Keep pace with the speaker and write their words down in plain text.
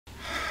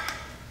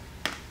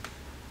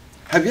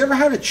Have you ever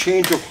had a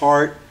change of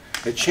heart,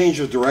 a change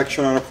of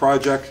direction on a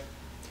project?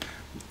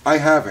 I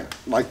haven't.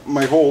 Like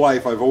my whole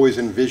life, I've always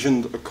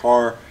envisioned a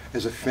car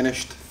as a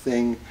finished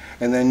thing,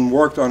 and then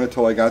worked on it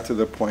till I got to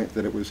the point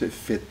that it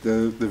fit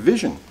the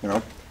vision, you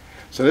know.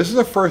 So this is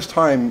the first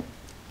time,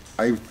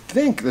 I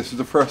think this is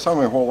the first time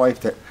in my whole life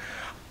that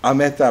I'm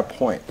at that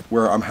point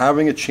where I'm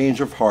having a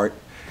change of heart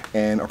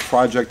and a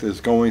project is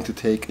going to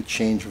take a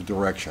change of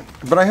direction.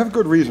 But I have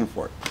good reason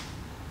for it.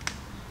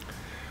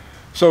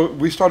 So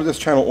we started this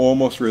channel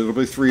almost, it'll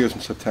be 3 years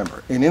in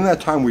September. And in that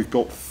time, we've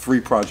built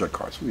 3 project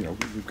cars. You know,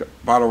 we've got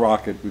Bottle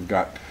Rocket, we've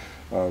got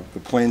the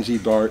Plan Z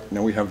Dart,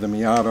 now we have the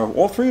Miata.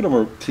 All 3 of them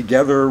are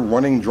together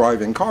running,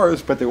 driving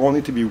cars, but they all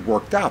need to be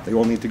worked out. They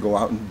all need to go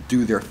out and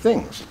do their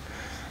things.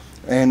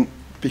 And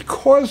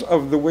because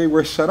of the way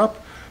we're set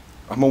up,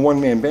 I'm a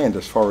one-man band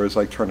as far as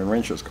like turning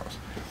wrenches goes.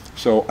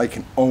 So I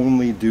can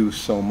only do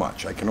so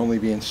much. I can only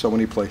be in so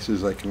many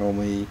places. I can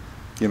only,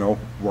 you know,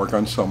 work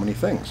on so many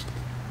things.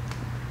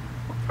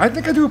 I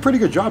think I do a pretty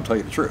good job, to tell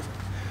you the truth.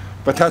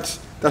 But that's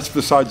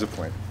besides the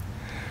point.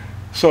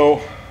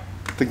 So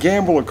the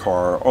Gambler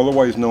car,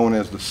 otherwise known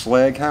as the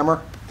Slag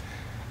Hammer,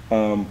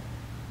 the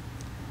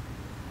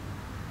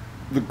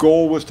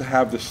goal was to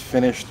have this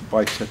finished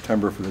by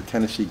September for the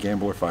Tennessee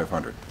Gambler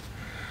 500.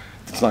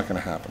 It's not going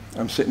to happen.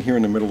 I'm sitting here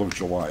in the middle of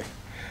July,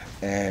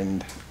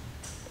 and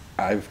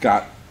I've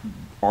got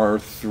our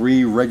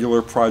 3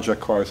 regular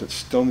project cars that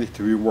still need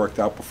to be worked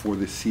out before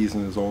this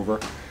season is over.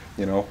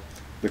 You know,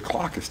 the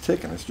clock is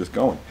ticking, it's just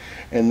going.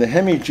 And the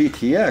Hemi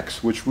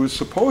GTX, which was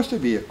supposed to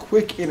be a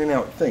quick in and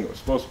out thing, it was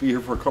supposed to be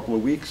here for a couple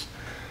of weeks.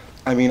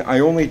 I mean, I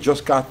only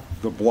just got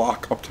the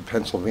block up to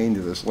Pennsylvania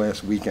this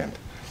last weekend.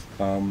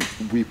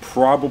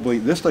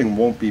 This thing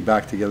won't be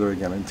back together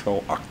again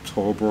until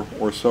October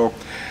or so.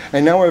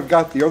 And now I've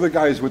got the other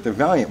guys with the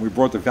Valiant. We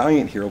brought the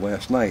Valiant here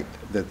last night,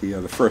 that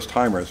the first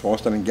timers,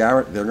 Austin and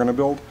Garrett, they're going to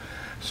build.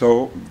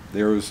 So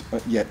there's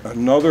yet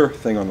another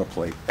thing on the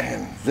plate.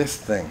 And this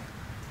thing,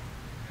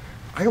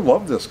 I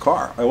love this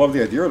car. I love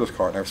the idea of this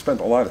car, and I've spent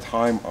a lot of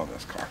time on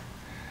this car.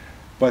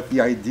 But the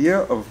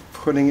idea of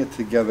putting it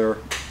together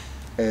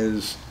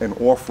as an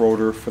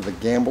off-roader for the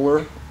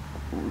Gambler,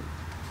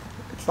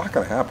 it's not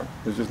going to happen.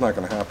 It's just not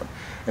going to happen.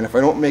 And if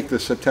I don't make the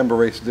September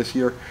race this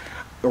year,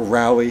 the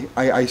rally,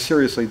 I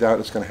seriously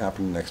doubt it's going to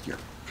happen next year.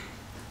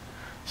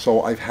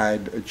 So I've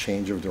had a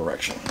change of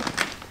direction.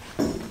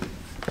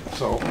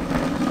 So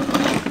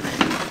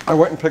I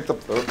went and picked up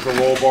the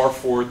roll bar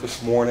for it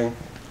this morning,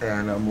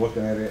 and I'm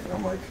looking at it and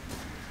I'm like,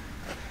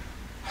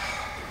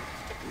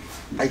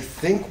 I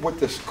think what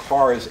this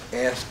car is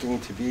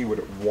asking to be, what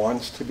it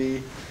wants to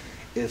be,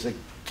 is a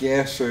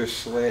gasser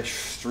 /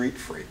 street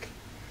freak.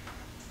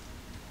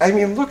 I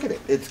mean, look at it.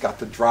 It's got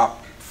the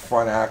drop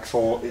front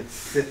axle. It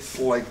sits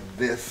like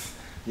this,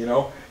 you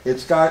know.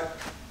 It's got,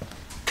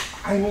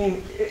 I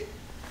mean,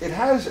 it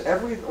has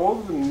all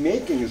of the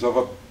makings of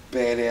a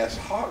badass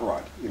hot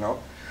rod, you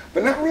know.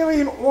 But not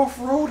really an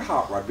off-road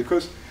hot rod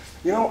because,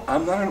 you know,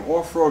 I'm not an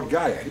off-road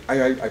guy.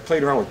 I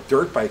played around with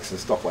dirt bikes and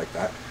stuff like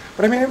that.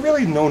 But I mean, I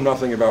really know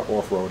nothing about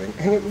off-roading,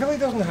 and it really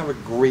doesn't have a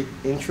great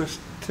interest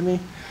to me.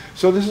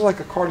 So this is like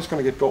a car that's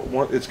going to get built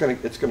once. It's going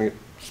to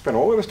spend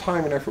all of its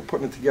time and effort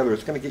putting it together.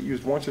 It's going to get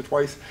used once or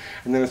twice,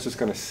 and then it's just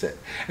going to sit.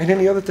 And then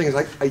the other thing is,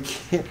 I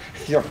can't,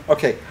 you know,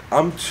 okay,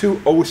 I'm too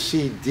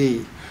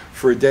OCD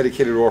for a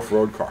dedicated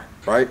off-road car,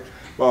 right?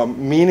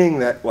 Meaning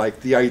that, like,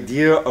 the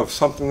idea of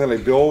something that I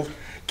build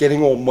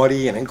getting all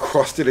muddy and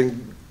encrusted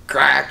and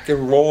cracked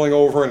and rolling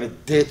over in a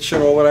ditch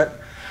and all of that,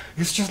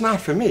 it's just not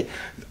for me.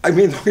 I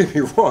mean, don't get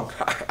me wrong.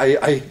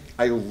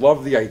 I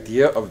love the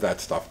idea of that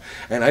stuff,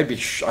 and I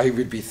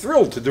would be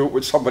thrilled to do it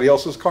with somebody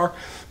else's car.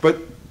 But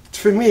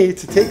for me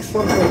to take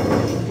something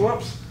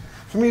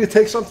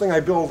I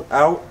build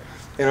out,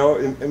 you know,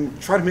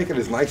 and try to make it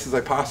as nice as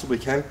I possibly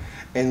can,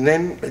 and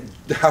then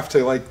have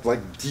to like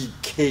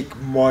decake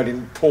mud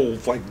and pull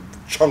like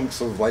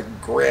chunks of like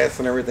grass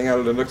and everything out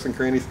of the nooks and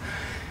crannies,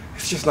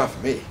 it's just not for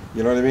me.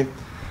 You know what I mean?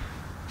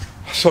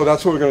 So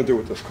that's what we're going to do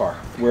with this car.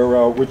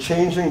 We're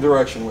changing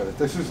direction with it.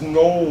 This is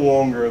no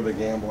longer the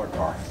Gambler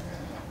car.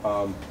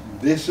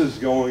 This is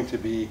going to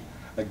be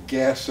a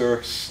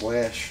gasser /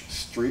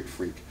 street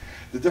freak.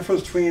 The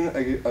difference between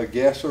a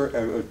gasser,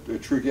 a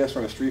true gasser,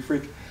 and a street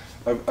freak,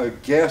 a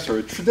gasser,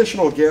 a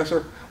traditional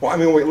gasser. Well, I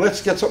mean, wait,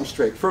 let's get something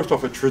straight. First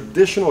off, a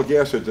traditional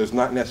gasser does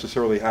not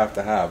necessarily have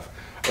to have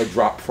a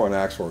drop front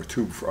axle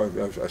or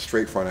a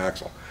straight front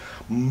axle.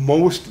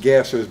 Most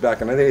gassers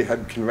back in the day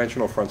had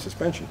conventional front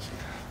suspensions.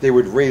 They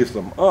would raise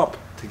them up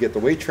to get the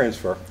weight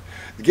transfer.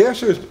 The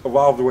gassers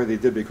evolved the way they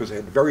did because they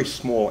had very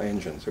small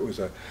engines. It was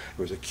a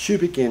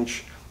cubic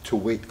inch to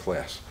weight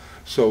class.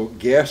 So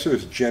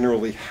gassers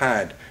generally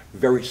had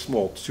very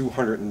small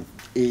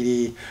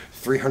 280,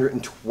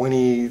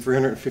 320,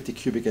 350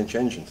 cubic inch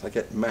engines, like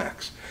at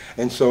max.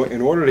 And so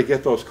in order to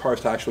get those cars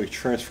to actually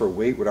transfer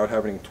weight without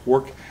having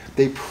torque,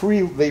 they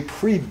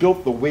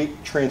pre-built the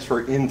weight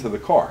transfer into the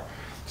car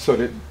so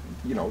that,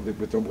 you know,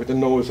 with the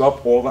nose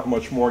up, all that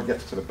much more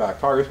gets to the back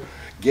tires.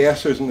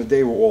 Gassers in the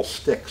day were all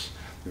sticks.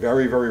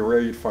 Very, very rare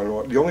you'd find.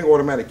 The only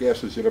automatic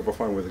gases you'd ever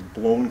find were the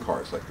blown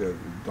cars, like the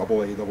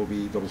AA, double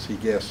B, double C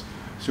gas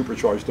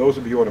supercharged. Those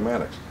would be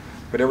automatics,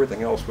 but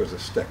everything else was a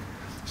stick.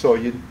 So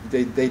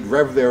they'd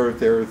rev their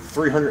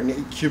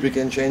 308 cubic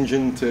inch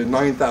engine to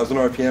 9,000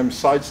 RPM,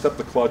 sidestep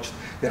the clutch.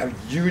 They'd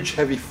have huge,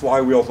 heavy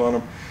flywheels on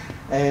them,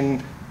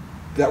 and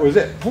that was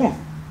it.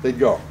 Boom, they'd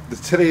go.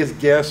 Today's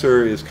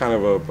gasser is kind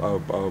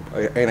of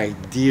an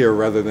idea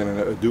rather than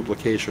a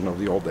duplication of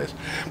the old days.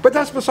 But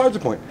that's besides the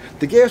point.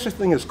 The gasser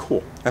thing is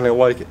cool, and I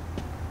like it.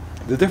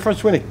 The difference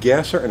between a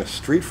gasser and a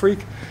street freak,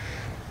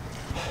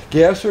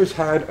 gassers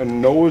had a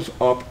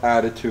nose-up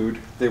attitude.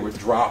 They were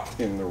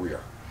dropped in the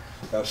rear.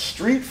 A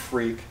street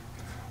freak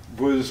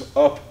was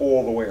up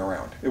all the way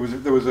around. It was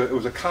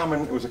a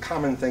common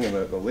thing in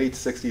the late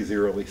 '60s, the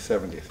early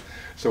 '70s.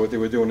 So what they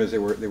were doing is they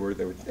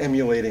were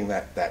emulating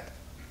that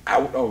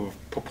out of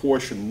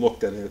proportion look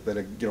that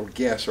a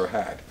gasser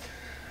had.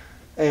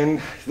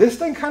 And this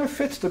thing kind of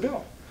fits the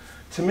bill.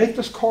 To make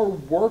this car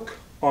work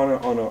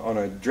on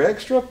a drag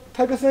strip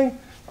type of thing,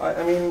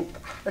 I mean,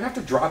 I'd have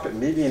to drop it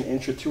maybe an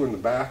inch or two in the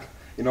back.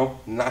 You know,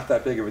 not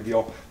that big of a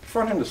deal. The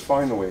front end is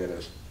fine the way it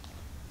is.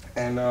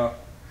 And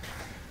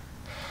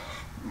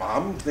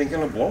I'm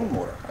thinking a blown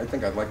motor. I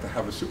think I'd like to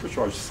have a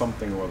supercharged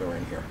something or other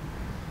in here.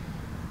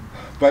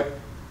 But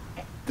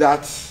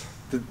that's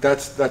the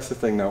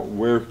thing now.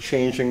 We're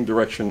changing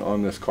direction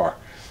on this car.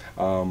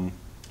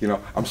 You know,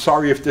 I'm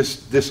sorry if this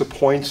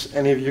disappoints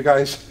any of you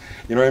guys.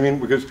 You know what I mean?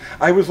 Because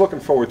I was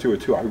looking forward to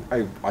it too.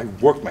 I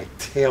worked my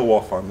tail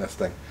off on this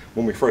thing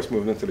when we first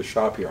moved into the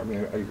shop here. I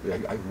mean,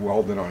 I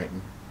welded on it.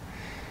 And,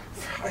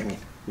 I mean,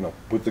 you know,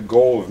 with the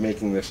goal of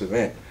making this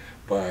event.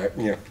 But,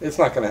 you know, it's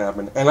not going to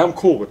happen. And I'm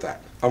cool with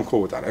that. I'm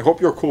cool with that. I hope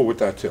you're cool with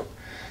that too.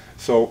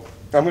 So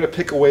I'm going to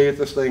pick away at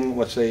this thing,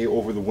 let's say,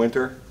 over the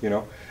winter, you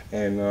know.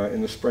 And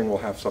in the spring we'll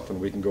have something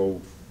we can go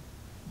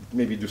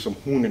maybe do some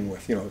hooning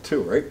with, you know,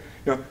 too, right?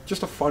 You know,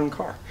 just a fun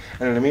car.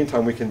 And in the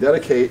meantime, we can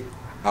dedicate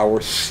our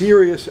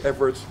serious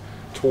efforts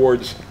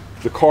towards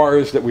the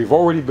cars that we've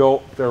already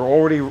built. They're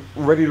already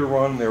ready to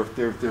run. They're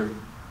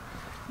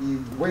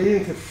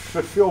waiting to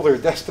fulfill their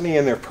destiny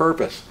and their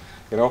purpose.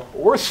 You know,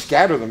 or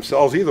scatter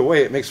themselves. Either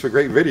way, it makes for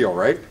great video,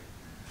 right?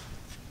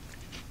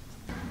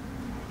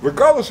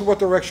 Regardless of what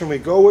direction we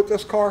go with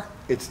this car,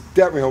 it's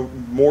definitely, you know,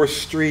 more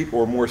street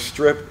or more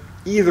strip.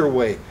 Either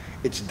way,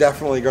 it's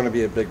definitely going to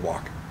be a big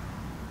block.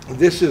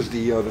 This is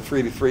the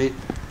 383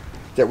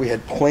 that we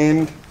had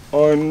planned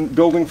on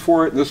building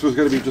for it. This was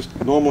going to be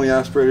just normally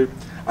aspirated.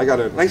 I got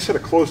a nice set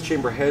of closed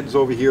chamber heads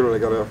over here that I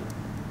got to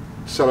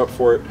set up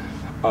for it.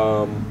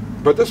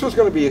 But this was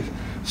going to be a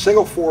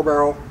single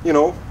 4-barrel, you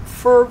know,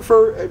 for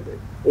an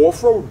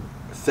off-road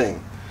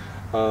thing,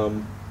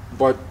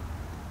 but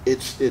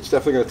it's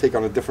definitely going to take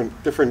on a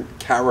different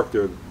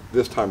character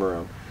this time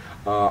around.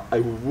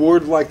 I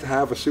would like to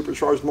have a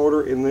supercharged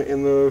motor in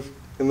the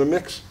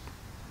mix,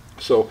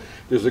 so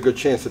there's a good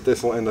chance that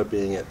this will end up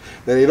being it.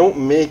 Now they don't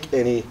make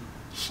any.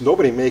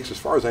 Nobody makes, as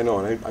far as I know,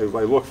 and I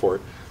look for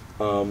it.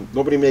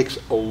 Nobody makes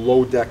a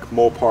low deck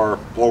Mopar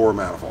blower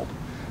manifold,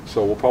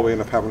 so we'll probably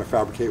end up having to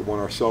fabricate one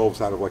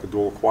ourselves out of like a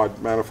dual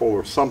quad manifold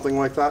or something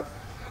like that.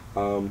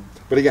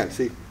 But again,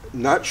 see,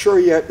 not sure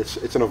yet.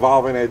 It's an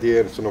evolving idea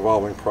and it's an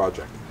evolving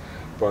project.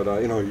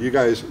 But you know, you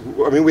guys,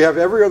 I mean, we have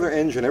every other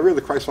engine, every other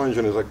Chrysler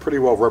engine is like pretty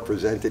well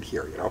represented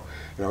here. You know,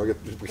 we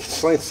got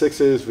slant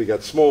sixes, we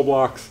got small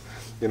blocks.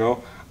 You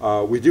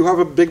know, we do have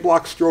a big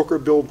block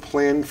stroker build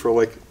planned for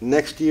like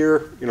next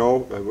year. You know,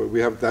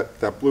 we have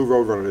that blue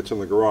Roadrunner that's in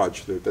the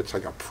garage. That's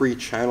like a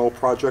pre-channel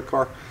project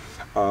car.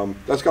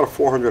 That's got a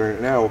 400 in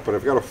it now, but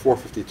I've got a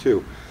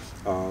 452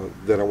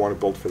 that I want to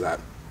build for that.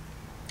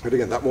 But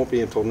again, that won't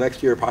be until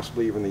next year,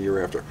 possibly even the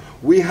year after.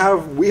 We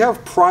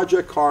have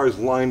project cars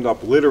lined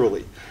up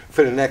literally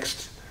for the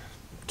next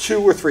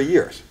 2 or 3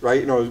 years,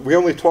 right? You know, we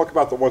only talk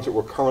about the ones that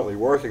we're currently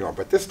working on,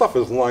 but this stuff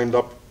is lined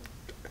up.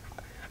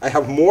 I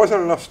have more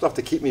than enough stuff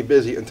to keep me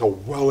busy until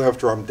well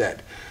after I'm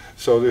dead.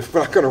 So we're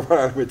not going to run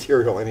out of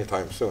material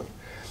anytime soon.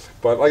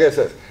 But like I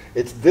said,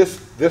 it's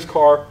this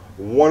car,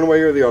 one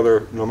way or the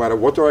other, no matter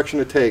what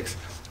direction it takes,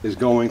 is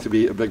going to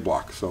be a big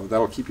block. So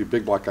that'll keep you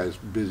big block guys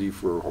busy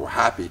or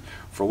happy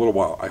for a little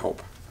while, I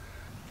hope.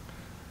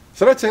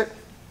 So that's it.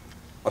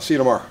 I'll see you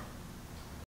tomorrow.